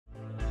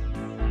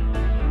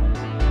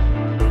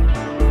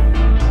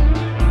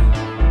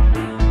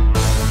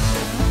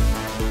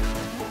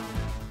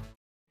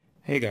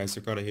Hey guys,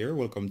 Ricardo here.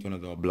 Welcome to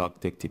another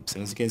Blog Tech Tips.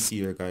 And as you can see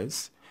here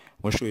guys,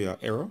 I'm going to show you an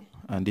error,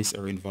 and this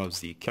error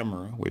involves the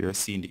camera where you're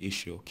seeing the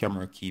issue.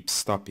 Camera keeps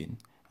stopping,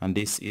 and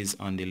this is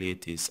on the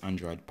latest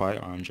Android Pie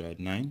or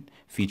Android 9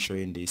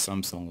 featuring the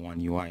Samsung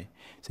One UI.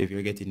 So if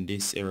you're getting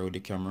this error with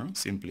the camera,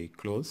 simply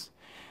close.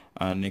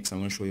 And next I'm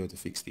going to show you how to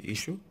fix the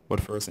issue, but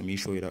first let me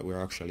show you that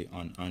we're actually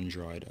on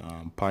Android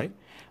Pie.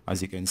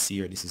 As you can see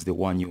here, this is the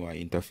One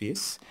UI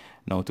interface.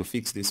 Now to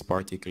fix this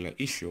particular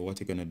issue, what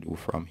you're going to do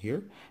from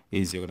here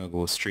is you're going to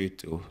go straight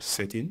to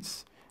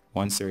settings.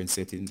 Once you're in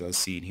settings as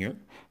seen here,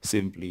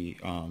 simply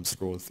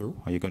scroll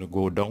through and you're going to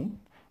go down.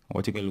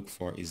 What you're going to look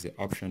for is the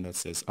option that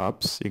says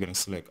apps. You're going to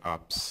select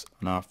apps,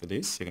 and after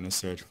this you're going to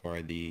search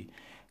for the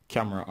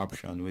camera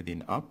option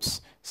within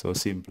apps. So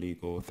simply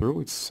go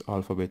through, it's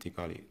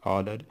alphabetically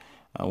ordered.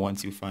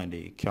 Once you find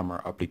the camera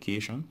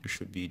application, it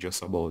should be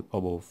just about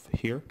above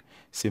here.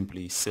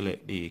 Simply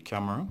select the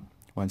camera.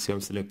 Once you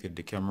have selected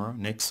the camera,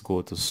 next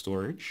go to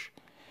storage.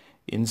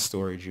 In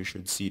storage you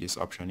should see this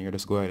option here.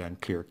 Just go ahead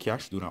and clear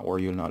cache. Do not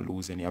worry, you'll not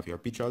lose any of your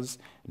pictures.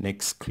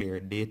 Next, clear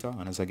data,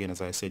 and as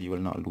I said, you will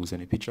not lose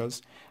any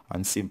pictures.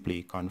 And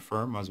simply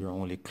confirm, as we're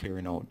only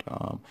clearing out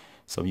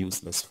some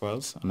useless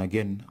files. And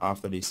again,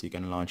 after this you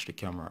can launch the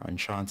camera, and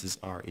chances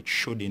are it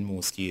should in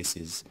most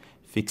cases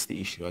fix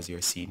the issue as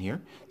you're seeing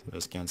here. So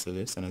let's cancel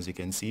this, and as you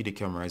can see, the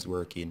camera is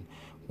working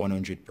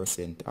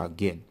 100%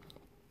 again.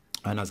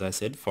 And as I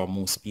said, for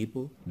most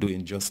people,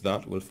 doing just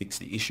that will fix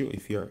the issue.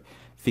 If you're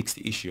fix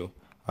the issue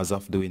as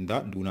of doing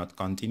that, do not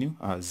continue,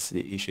 as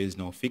the issue is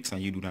now fixed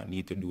and you do not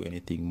need to do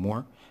anything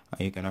more,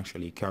 and you can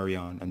actually carry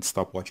on and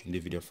stop watching the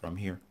video from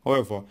here.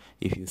 However,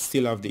 if you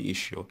still have the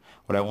issue,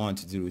 what I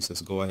want you to do is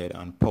just go ahead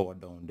and power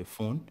down the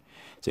phone.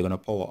 So you're going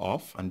to power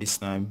off, and this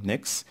time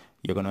next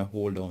you're going to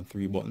hold down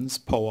three buttons: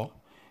 power,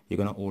 you're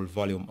going to hold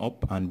volume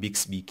up and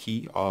Bixby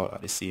key all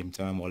at the same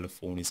time while the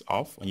phone is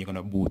off, and you're going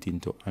to boot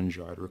into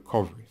Android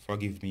recovery.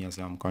 Forgive me as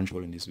I'm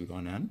controlling this with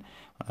one hand.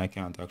 I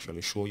can't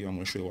actually show you. I'm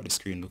going to show you what the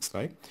screen looks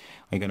like.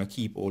 You're going to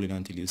keep holding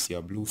until you see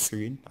a blue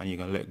screen, and you're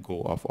going to let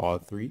go of all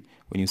three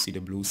when you see the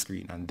blue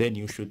screen, and then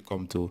you should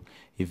come to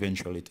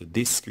eventually to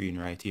this screen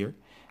right here.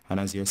 And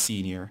as you're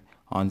seeing here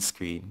on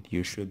screen,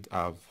 you should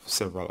have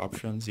several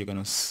options. You're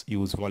going to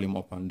use volume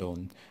up and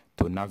down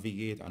to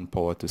navigate and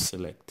power to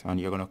select, and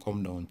you're going to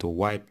come down to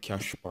wipe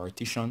cache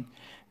partition,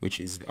 which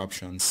is the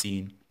option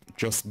seen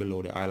just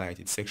below the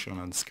highlighted section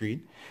on the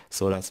screen.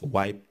 So that's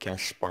wipe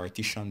cache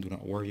partition. Do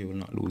not worry, you will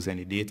not lose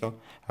any data,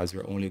 as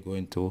we're only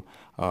going to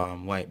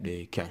wipe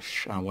the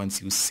cache. And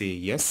once you say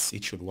yes,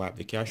 it should wipe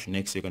the cache.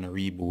 Next you're going to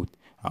reboot,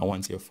 and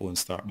once your phone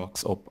start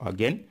box up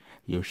again,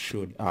 you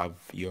should have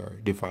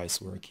your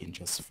device working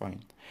just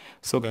fine.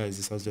 So guys,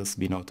 this has just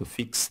been how to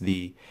fix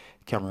the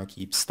camera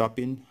keeps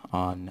stopping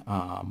on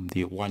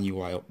the One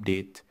UI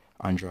update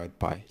Android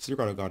Pie. This is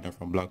Ricardo Gardner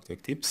from Blog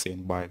Tech Tips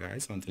saying bye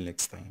guys, until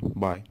next time,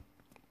 bye.